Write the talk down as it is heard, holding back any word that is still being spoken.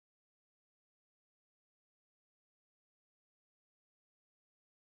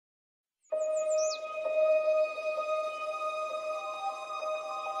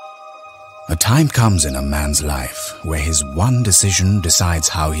A time comes in a man's life where his one decision decides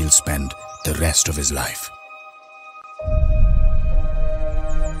how he'll spend the rest of his life.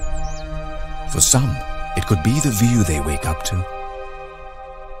 For some, it could be the view they wake up to.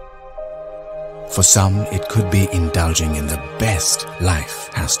 For some, it could be indulging in the best life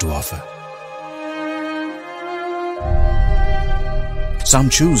has to offer. Some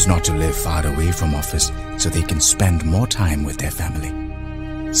choose not to live far away from office so they can spend more time with their family.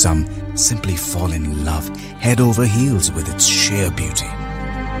 Some simply fall in love head over heels with its sheer beauty.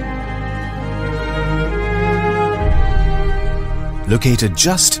 Located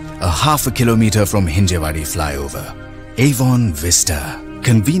just a half a kilometer from Hinjewadi Flyover, Avon Vista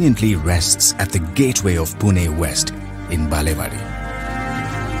conveniently rests at the gateway of Pune West in Balewadi.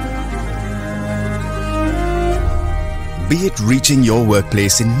 Be it reaching your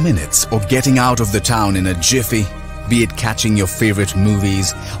workplace in minutes or getting out of the town in a jiffy, be it catching your favorite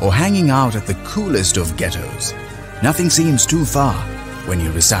movies or hanging out at the coolest of ghettos, nothing seems too far when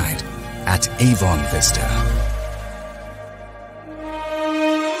you reside at Avon Vista.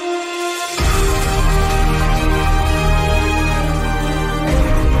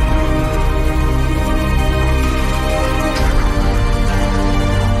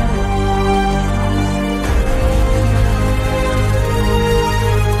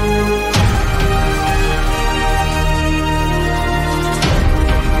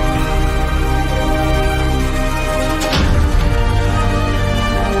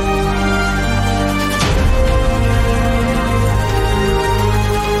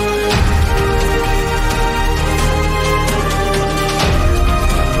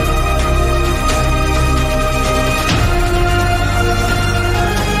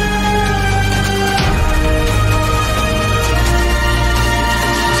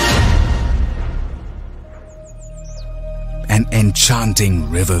 An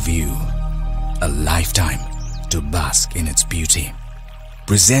enchanting river view, a lifetime to bask in its beauty.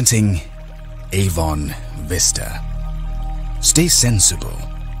 Presenting Avon Vista. Stay sensible,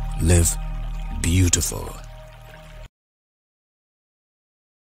 live beautiful.